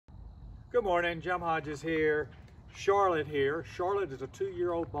Good morning, Jim Hodges here. Charlotte here. Charlotte is a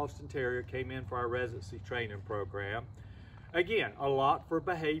 2-year-old Boston Terrier, came in for our residency training program. Again, a lot for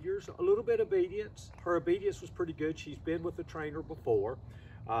behaviors, a little bit obedience. Her obedience was pretty good. She's been with the trainer before.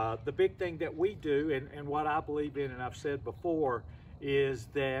 The big thing that we do, and what I believe in, and I've said before, is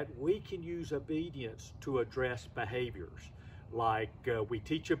that we can use obedience to address behaviors. Like we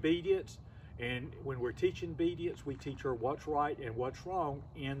teach obedience, and when we're teaching obedience, we teach her what's right and what's wrong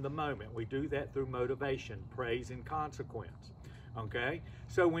in the moment. We do that through motivation, praise, and consequence. Okay?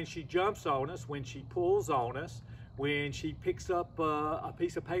 So when she jumps on us, when she pulls on us, when she picks up a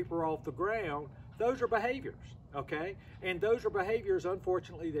piece of paper off the ground, those are behaviors. Okay? And those are behaviors,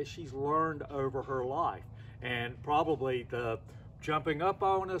 unfortunately, that she's learned over her life. And probably the jumping up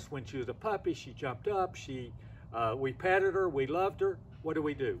on us when she was a puppy, she jumped up, we petted her, we loved her. What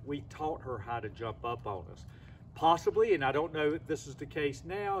do? We taught her how to jump up on us. Possibly, and I don't know if this is the case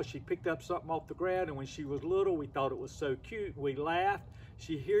now, she picked up something off the ground, and when she was little, we thought it was so cute. We laughed.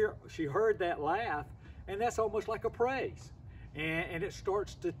 She heard that laugh, and that's almost like a praise. And it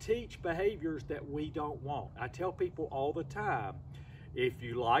starts to teach behaviors that we don't want. I tell people all the time, if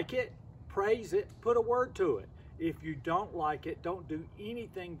you like it, praise it, put a word to it. If you don't like it, don't do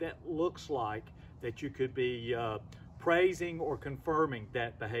anything that looks like that you could be praising or confirming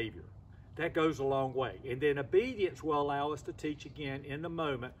that behavior. That goes a long way. And then obedience will allow us to teach again in the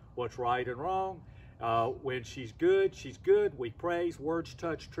moment what's right and wrong. When she's good, we praise, words,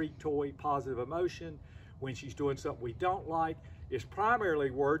 touch, treat, toy, positive emotion. When she's doing something we don't like, it's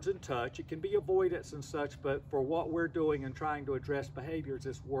primarily words and touch. It can be avoidance and such, but for what we're doing and trying to address behaviors,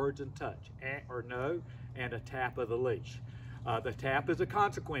 it's words and touch, or no, and a tap of the leash. The tap is a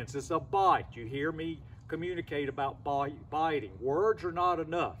consequence. It's a bite. You hear me communicate about biting. Words are not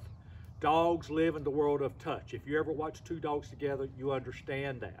enough. Dogs live in the world of touch. If you ever watch two dogs together, you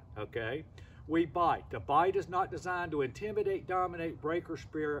understand that, okay? We bite. The bite is not designed to intimidate, dominate, break her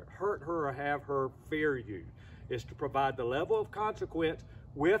spirit, hurt her, or have her fear you. It's to provide the level of consequence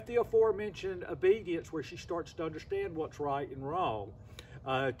with the aforementioned obedience where she starts to understand what's right and wrong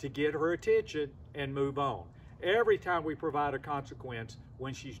to get her attention and move on. Every time we provide a consequence,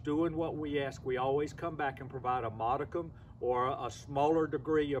 when she's doing what we ask, we always come back and provide a modicum or a smaller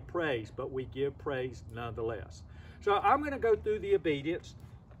degree of praise, but we give praise nonetheless. So I'm going to go through the obedience.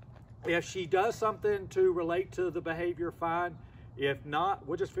 If she does something to relate to the behavior, fine. If not,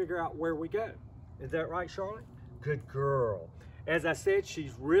 we'll just figure out where we go. Is that right, Charlotte? Good girl. As I said,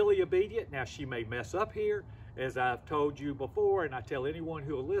 she's really obedient. Now, she may mess up here, as I've told you before, and I tell anyone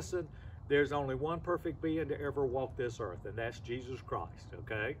who will listen, there's only one perfect being to ever walk this earth, and that's Jesus Christ,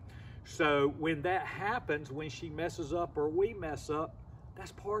 okay? So when that happens, when she messes up or we mess up,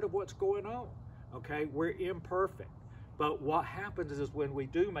 that's part of what's going on, okay? We're imperfect. But what happens is when we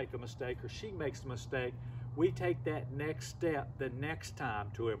do make a mistake or she makes a mistake, we take that next step the next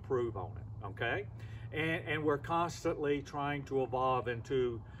time to improve on it, okay? And we're constantly trying to evolve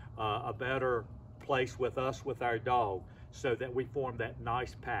into a better place with us, with our dog, so that we form that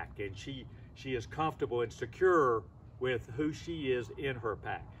nice pack, and she is comfortable and secure with who she is in her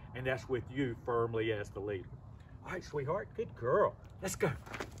pack, and that's with you firmly as the leader. All right, sweetheart, good girl. Let's go.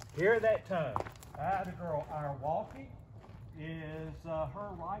 Hear that tone. The girl. Our walking is her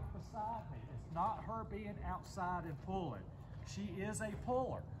right beside me. It's not her being outside and pulling. She is a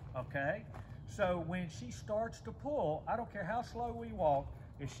puller, okay? So when she starts to pull, I don't care how slow we walk,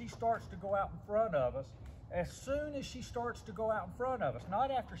 if she starts to go out in front of us, as soon as she starts to go out in front of us, not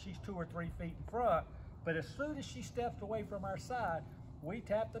after she's 2 or 3 feet in front, but as soon as she steps away from our side, we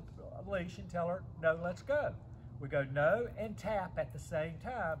tap the leash and tell her, no, let's go. We go no and tap at the same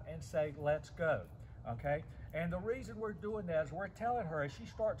time and say, let's go, okay? And the reason we're doing that is we're telling her as she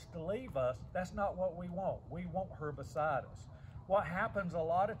starts to leave us, that's not what we want. We want her beside us. What happens a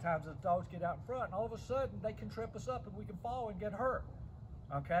lot of times is dogs get out in front and all of a sudden they can trip us up and we can fall and get hurt.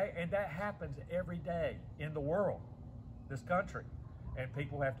 Okay, and that happens every day in the world, this country. And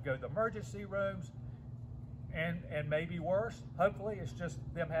people have to go to the emergency rooms, and maybe worse, hopefully it's just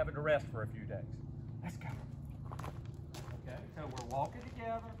them having to rest for a few days. Let's go. Okay, so we're walking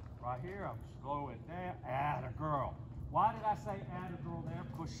together. Right here, I'm slowing down. Atta girl. Why did I say atta girl there?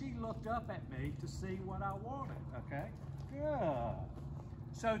 Because she looked up at me to see what I wanted, okay? Good.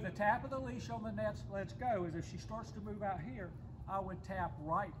 So the tap of the leash on the next let's go is if she starts to move out here, I would tap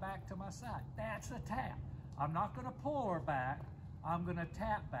right back to my side. That's a tap. I'm not going to pull her back. I'm going to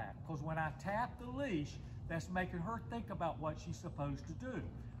tap back, because when I tap the leash, that's making her think about what she's supposed to do.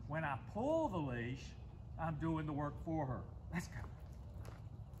 When I pull the leash, I'm doing the work for her. Let's go.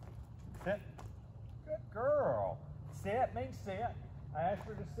 Sit. Good girl. Sit means sit. I ask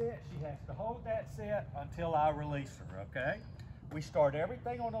her to sit. She has to hold that sit until I release her, okay? We start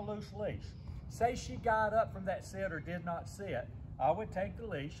everything on a loose leash. Say she got up from that sit or did not sit, I would take the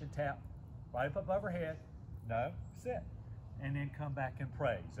leash and tap right up above her head. No, sit. And then come back and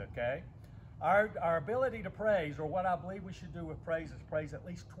praise, okay? Our ability to praise, or what I believe we should do with praise, is praise at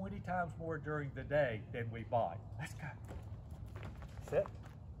least 20 times more during the day than we bite. Let's go. Sit.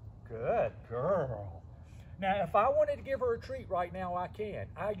 Good girl. Now, if I wanted to give her a treat right now, I can.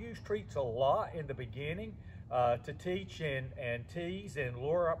 I use treats a lot in the beginning to teach and tease and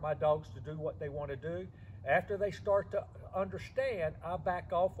lure up my dogs to do what they want to do. After they start to understand, I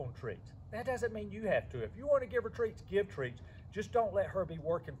back off on treats. That doesn't mean you have to. If you want to give her treats, give treats. Just don't let her be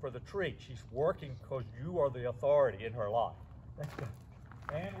working for the treat. She's working because you are the authority in her life. Let's go.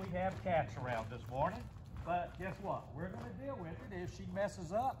 And we have cats around this morning. But guess what? We're going to deal with it. If she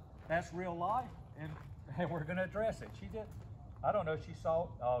messes up, that's real life. And we're going to address it. She did. I don't know if she saw it.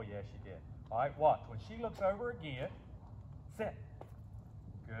 Oh, yeah, she did. All right, watch. When she looks over again, sit.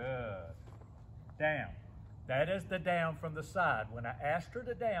 Good. Down. That is the down from the side. When I asked her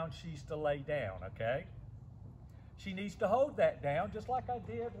to down, she's to lay down, okay? She needs to hold that down just like I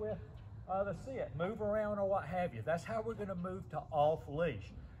did with the sit. Move around or what have you. That's how we're going to move to off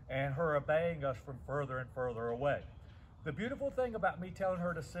leash and her obeying us from further and further away. The beautiful thing about me telling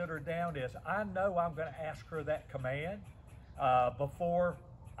her to sit her down is I know I'm going to ask her that command before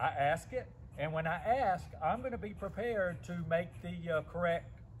I ask it. And when I ask, I'm going to be prepared to make the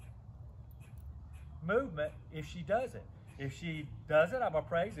correct movement if she does it. If she does it, I'm going to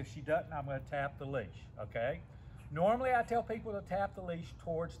praise. If she doesn't, I'm going to tap the leash, okay? Normally, I tell people to tap the leash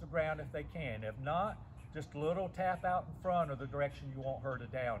towards the ground if they can. If not, just a little tap out in front of the direction you want her to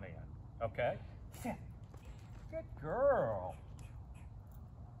down in, okay? Sit. Good girl.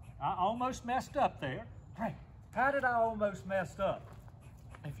 I almost messed up there. Hey, how did I almost mess up?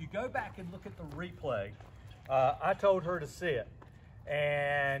 If you go back and look at the replay, I told her to sit,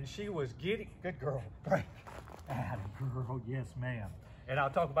 and she was getting, good girl, break. Atta girl, yes ma'am. And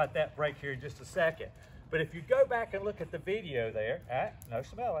I'll talk about that break here in just a second. But if you go back and look at the video there, no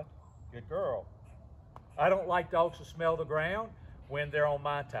smelling, good girl. I don't like dogs to smell the ground when they're on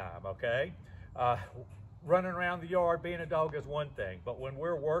my time, okay? Running around the yard, being a dog is one thing, but when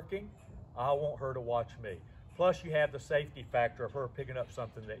we're working, I want her to watch me. Plus you have the safety factor of her picking up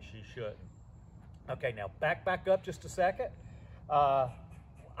something that she shouldn't. Okay, now back up just a second. I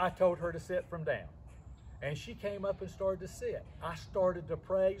told her to sit from down, and she came up and started to sit. I started to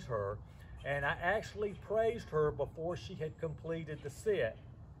praise her, and I actually praised her before she had completed the sit,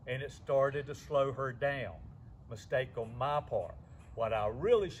 and it started to slow her down. Mistake on my part. What I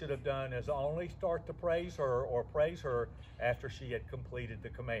really should have done is only start to praise her or praise her after she had completed the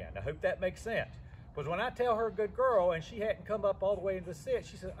command. I hope that makes sense. Because when I tell her good girl and she hadn't come up all the way into the sit,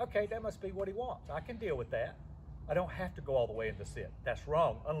 she said, okay, that must be what he wants. I can deal with that. I don't have to go all the way into the sit. That's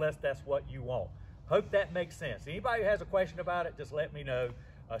wrong, unless that's what you want. Hope that makes sense. Anybody who has a question about it, just let me know.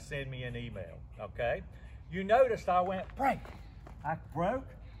 Send me an email, okay? You noticed I went break. I broke,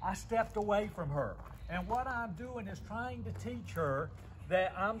 I stepped away from her. And what I'm doing is trying to teach her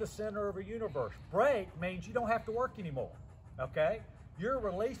that I'm the center of her universe. Break means you don't have to work anymore, okay? You're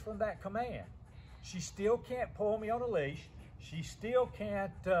released from that command. She still can't pull me on a leash. She still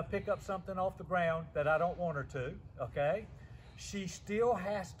can't pick up something off the ground that I don't want her to, okay? She still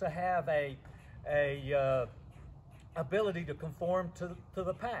has to have a ability to conform to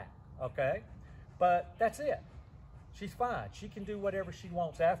the pack, okay? But that's it. She's fine. She can do whatever she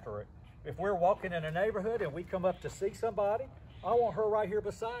wants after it. If we're walking in a neighborhood and we come up to see somebody, I want her right here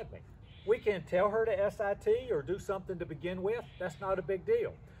beside me. We can tell her to SIT or do something to begin with. That's not a big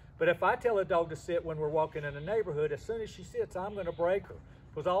deal. But if I tell a dog to sit when we're walking in a neighborhood, as soon as she sits, I'm going to break her.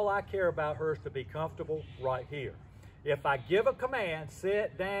 Because all I care about her is to be comfortable right here. If I give a command,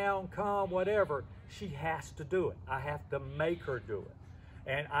 sit down, come, whatever, she has to do it. I have to make her do it.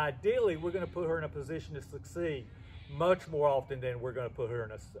 And ideally, we're going to put her in a position to succeed much more often than we're going to put her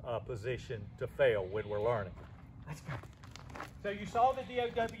in a position to fail when we're learning. Let's go. So you saw the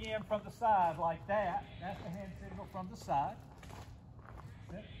DOWN from the side like that. That's the hand signal from the side.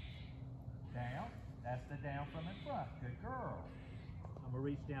 Sit. Down. That's the down from in front. Good girl. I'm going to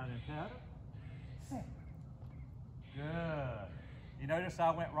reach down and pat her. Sit. Good. You notice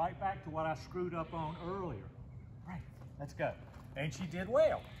I went right back to what I screwed up on earlier. Right. Let's go. And she did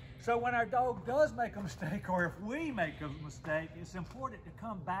well. So when our dog does make a mistake, or if we make a mistake, it's important to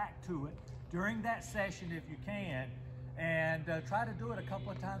come back to it during that session if you can, and try to do it a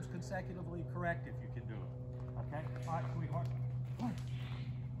couple of times consecutively correct if you can do it. Okay? All right, sweetheart.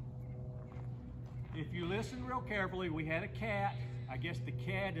 If you listen real carefully, we had a cat. I guess the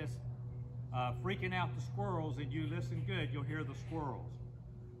cat is freaking out the squirrels, and you listen good, you'll hear the squirrels.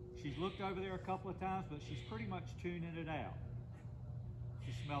 She's looked over there a couple of times, but she's pretty much tuning it out.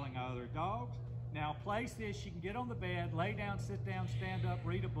 She's smelling other dogs. Now, place this, she can get on the bed, lay down, sit down, stand up,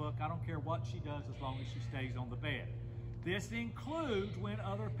 read a book. I don't care what she does as long as she stays on the bed. This includes when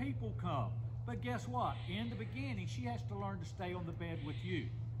other people come. But guess what? In the beginning, she has to learn to stay on the bed with you.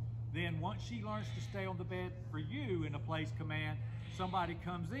 Then once she learns to stay on the bed for you in a place command, somebody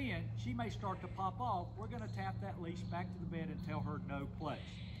comes in, she may start to pop off. We're going to tap that leash back to the bed and tell her no place.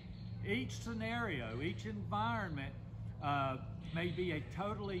 Each scenario, each environment may be a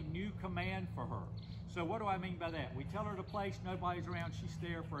totally new command for her. So what do I mean by that? We tell her to place, nobody's around, she's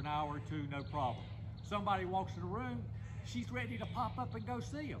there for an hour or two, no problem. Somebody walks in the room, she's ready to pop up and go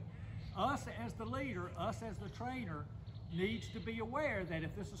see them. Us as the leader, us as the trainer, needs to be aware that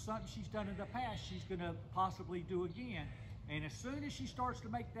if this is something she's done in the past, she's going to possibly do again. And as soon as she starts to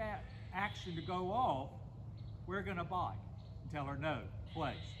make that action to go off, we're going to bite and tell her no,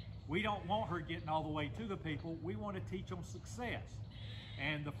 place. We don't want her getting all the way to the people. We want to teach them success.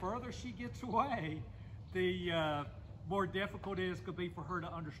 And the further she gets away, the more difficult it is going to be for her to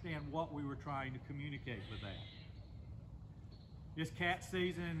understand what we were trying to communicate with that. This cat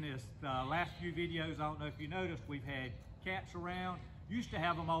season, this last few videos, I don't know if you noticed, we've had cats around. Used to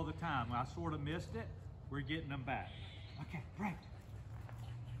have them all the time. I sort of missed it. We're getting them back. Okay, great.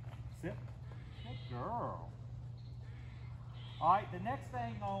 Sit. Good girl. All right, the next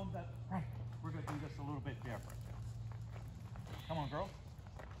thing on the, we're going to do this a little bit different. Come on, girl.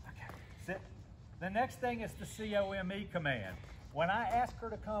 Okay, sit. The next thing is the COME command. When I ask her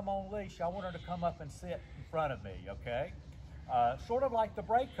to come on leash, I want her to come up and sit in front of me, okay? Sort of like the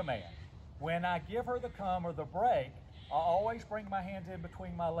break command. When I give her the come or the break, I always bring my hands in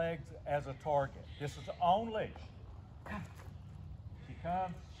between my legs as a target. This is on leash. She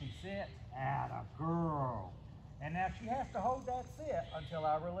comes, she sits, atta girl. And now she has to hold that sit until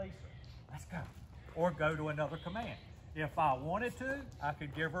I release her. Let's go. Or go to another command. If I wanted to, I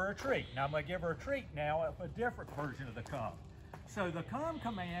could give her a treat. Now I'm going to give her a treat now of a different version of the come. So the come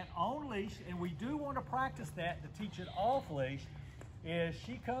command on leash, and we do want to practice that to teach it off leash, is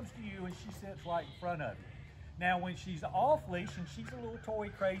she comes to you and she sits right in front of you. Now when she's off leash, and she's a little toy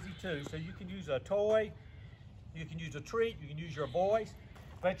crazy too, so you can use a toy, you can use a treat, you can use your voice,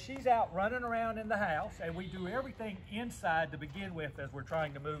 but she's out running around in the house, and we do everything inside to begin with as we're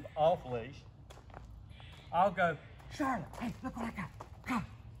trying to move off leash. I'll go, Charlotte, hey, look what I got. Come.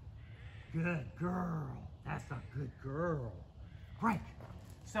 Good girl. That's a good girl. Great.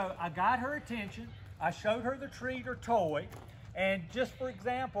 So I got her attention. I showed her the treat or toy, and just for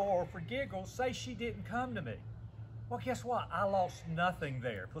example, or for giggles, say she didn't come to me. Well, guess what? I lost nothing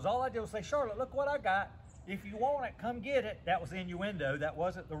there, because all I did was say, Charlotte, look what I got. If you want it, come get it. That was innuendo. That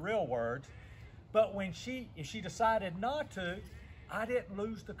wasn't the real words. But when if she decided not to, I didn't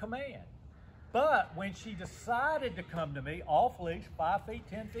lose the command. But when she decided to come to me off leash, 5 feet,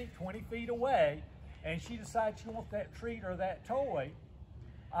 10 feet, 20 feet away, and she decides she wants that treat or that toy,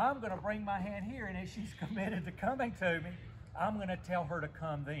 I'm going to bring my hand here, and if she's committed to coming to me, I'm going to tell her to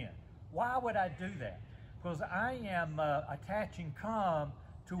come then. Why would I do that? Because I am attaching come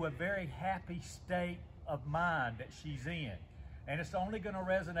to a very happy state of mind that she's in. And it's only going to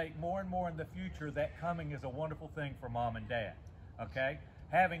resonate more and more in the future that coming is a wonderful thing for mom and dad, okay?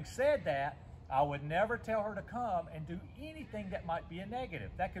 Having said that, I would never tell her to come and do anything that might be a negative.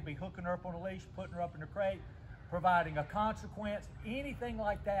 That could be hooking her up on a leash, putting her up in a crate, providing a consequence, anything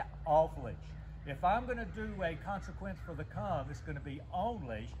like that off leash. If I'm going to do a consequence for the come, it's going to be on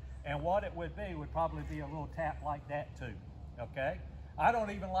leash, and what it would probably be a little tap like that too, okay? I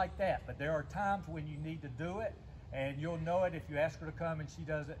don't even like that, but there are times when you need to do it, and you'll know it if you ask her to come and she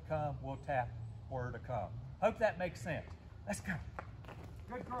doesn't come, we'll tap for her to come. Hope that makes sense. Let's go.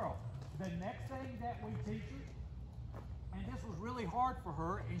 Good girl. The next thing that we teach her, and this was really hard for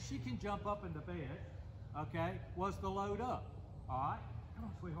her, and she can jump up in the bed, okay, was the load up. All right? Come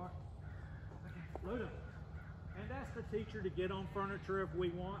on, sweetheart. Okay, load up. And that's to teach her to get on furniture if we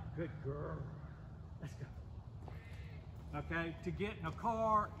want. Good girl. Let's go. Okay, to get in a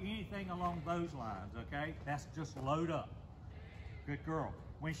car, anything along those lines, okay? That's just load up. Good girl.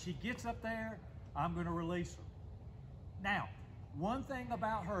 When she gets up there, I'm going to release her. Now, one thing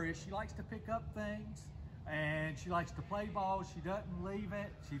about her is she likes to pick up things, and she likes to play ball. She doesn't leave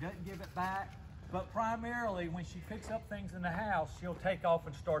it. She doesn't give it back. But primarily, when she picks up things in the house, she'll take off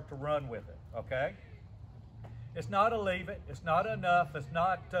and start to run with it, okay? It's not a leave it. It's not enough. It's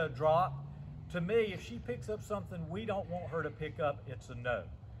not a drop. To me, if she picks up something we don't want her to pick up, it's a no.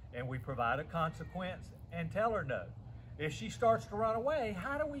 And we provide a consequence and tell her no. If she starts to run away,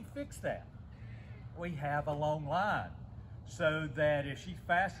 how do we fix that? We have a long line so that if she's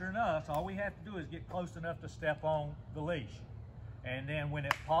faster than us, all we have to do is get close enough to step on the leash. And then when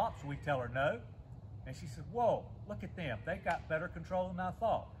it pops, we tell her no. And she says, whoa, look at them. They got better control than I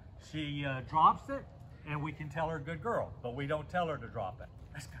thought. She drops it, and we can tell her good girl, but we don't tell her to drop it.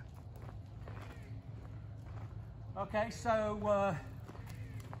 Let's go. Okay, so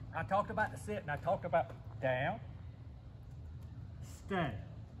I talked about the sit, and I talked about down, stay.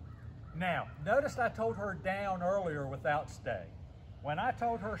 Now, notice I told her down earlier without stay. When I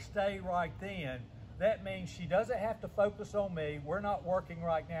told her stay right then, that means she doesn't have to focus on me. We're not working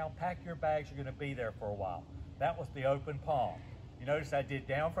right now. Pack your bags, you're gonna be there for a while. That was the open palm. You notice I did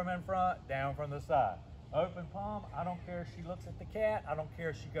down from in front, down from the side. Open palm, I don't care if she looks at the cat. I don't care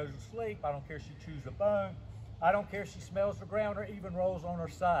if she goes to sleep. I don't care if she chews a bone. I don't care if she smells the ground or even rolls on her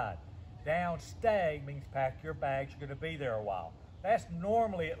side. Down, stay means pack your bags, you're gonna be there a while. That's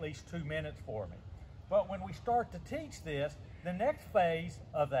normally at least 2 minutes for me. But when we start to teach this, the next phase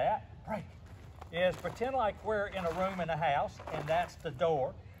of that, break, is pretend like we're in a room in a house and that's the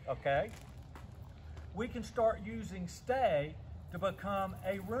door, okay? We can start using stay to become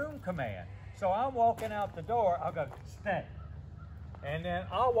a room command. So I'm walking out the door, I'll go stay. And then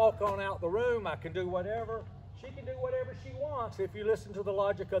I'll walk on out the room, I can do whatever. She can do whatever she wants if you listen to the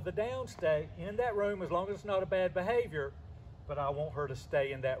logic of the down stay in that room, as long as it's not a bad behavior, but I want her to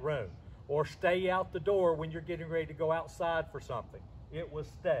stay in that room. Or stay out the door when you're getting ready to go outside for something. It was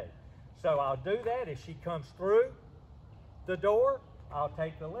stay. So I'll do that. If she comes through the door, I'll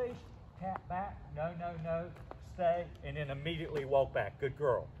take the leash, tap back, no, no, no, stay, and then immediately walk back. Good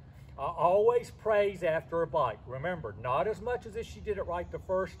girl. I always praise after a bite. Remember, not as much as if she did it right the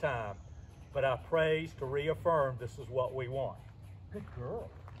first time, but I praise to reaffirm this is what we want. Good girl.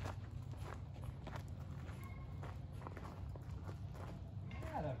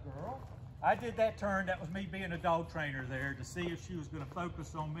 Atta girl. I did that turn, that was me being a dog trainer there to see if she was going to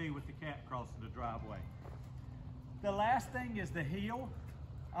focus on me with the cat crossing the driveway. The last thing is the heel.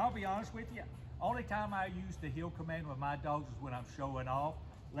 I'll be honest with you, only time I use the heel command with my dogs is when I'm showing off.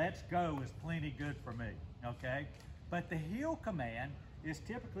 Let's go is plenty good for me, okay? But the heel command is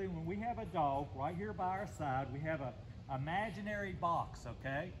typically when we have a dog right here by our side, we have a imaginary box,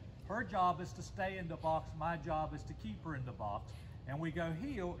 okay? Her job is to stay in the box, my job is to keep her in the box. And we go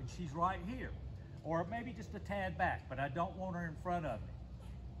heel and she's right here. Or maybe just a tad back, but I don't want her in front of me.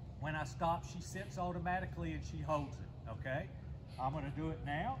 When I stop, she sits automatically and she holds it, okay? I'm gonna do it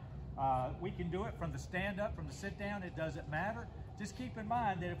now. We can do it from the stand up, from the sit down, it doesn't matter. Just keep in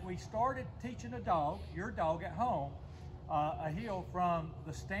mind that if we started teaching a dog, your dog at home, a heel from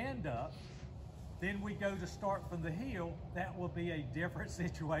the stand up, then we go to start from the heel, that will be a different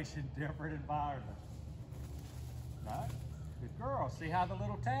situation, different environment. Right? Good girl. See how the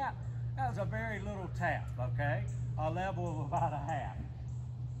little tap? That was a very little tap, okay? A level of about a half.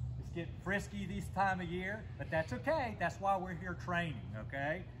 It's getting frisky this time of year, but that's okay. That's why we're here training,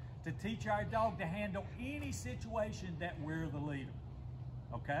 okay? To teach our dog to handle any situation that we're the leader,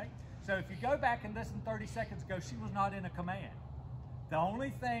 okay? So if you go back and listen 30 seconds ago, she was not in a command. The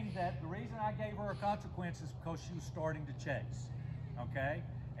only thing the reason I gave her a consequence is because she was starting to chase, okay?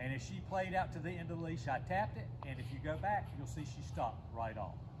 And if she played out to the end of the leash, I tapped it, and if you go back, you'll see she stopped right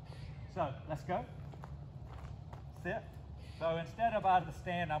off. So, let's go. Sit. So instead of out of the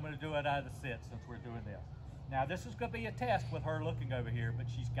stand, I'm gonna do it out of the sit since we're doing this. Now this is gonna be a test with her looking over here, but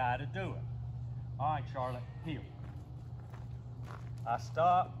she's gotta do it. All right, Charlotte, heel. I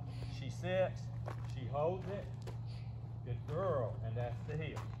stop, she sits, she holds it. Good girl, and that's the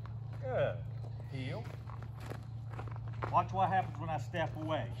heel. Good. Heel. Watch what happens when I step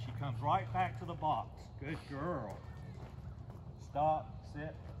away. She comes right back to the box. Good girl. Stop,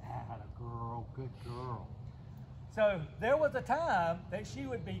 sit. Atta girl, good girl. So there was a time that she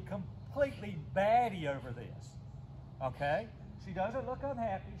would be completely batty over this, okay? She doesn't look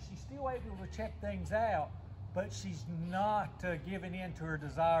unhappy. She's still able to check things out, but she's not giving in to her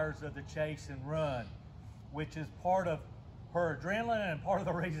desires of the chase and run, which is part of her adrenaline and part of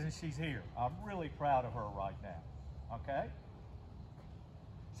the reason she's here. I'm really proud of her right now, okay?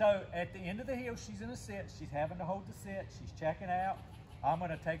 So at the end of the heel, she's in a sit. She's having to hold the sit. She's checking out. I'm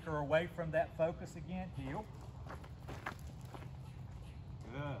gonna take her away from that focus again. Heel.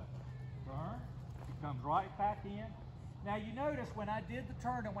 Good. Turn. She comes right back in. Now you notice when I did the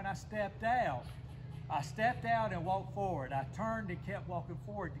turn and when I stepped out and walked forward. I turned and kept walking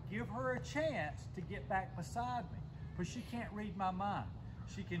forward to give her a chance to get back beside me. But she can't read my mind.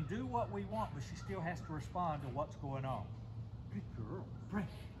 She can do what we want, but she still has to respond to what's going on. Good girl. Break.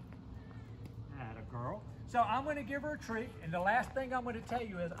 Atta girl. So I'm gonna give her a treat, and the last thing I'm gonna tell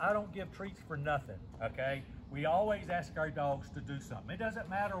you is I don't give treats for nothing, okay? We always ask our dogs to do something. It doesn't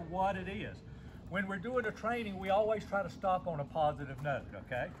matter what it is. When we're doing a training, we always try to stop on a positive note,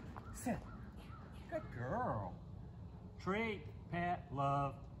 okay? Sit. Good girl. Treat, pet,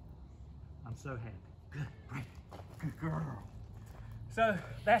 love. I'm so happy. Good, great, good girl. So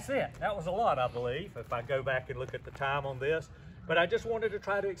that's it. That was a lot, I believe, if I go back and look at the time on this. But I just wanted to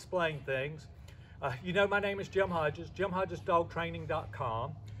try to explain things. You know, my name is Jim Hodges,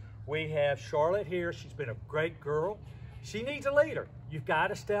 JimHodgesDogTraining.com. We have Charlotte here. She's been a great girl. She needs a leader. You've got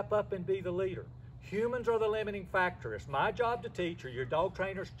to step up and be the leader. Humans are the limiting factor. It's my job to teach, or your dog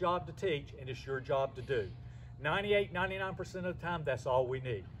trainer's job to teach, and it's your job to do. 98, 99% of the time, that's all we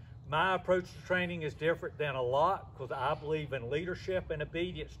need. My approach to training is different than a lot because I believe in leadership and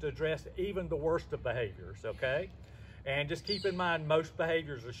obedience to address even the worst of behaviors, okay? And just keep in mind, most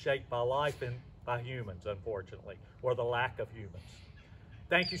behaviors are shaped by life and by humans, unfortunately, or the lack of humans.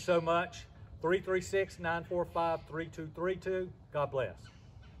 Thank you so much. 336-945-3232. God bless.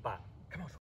 Bye. Come on.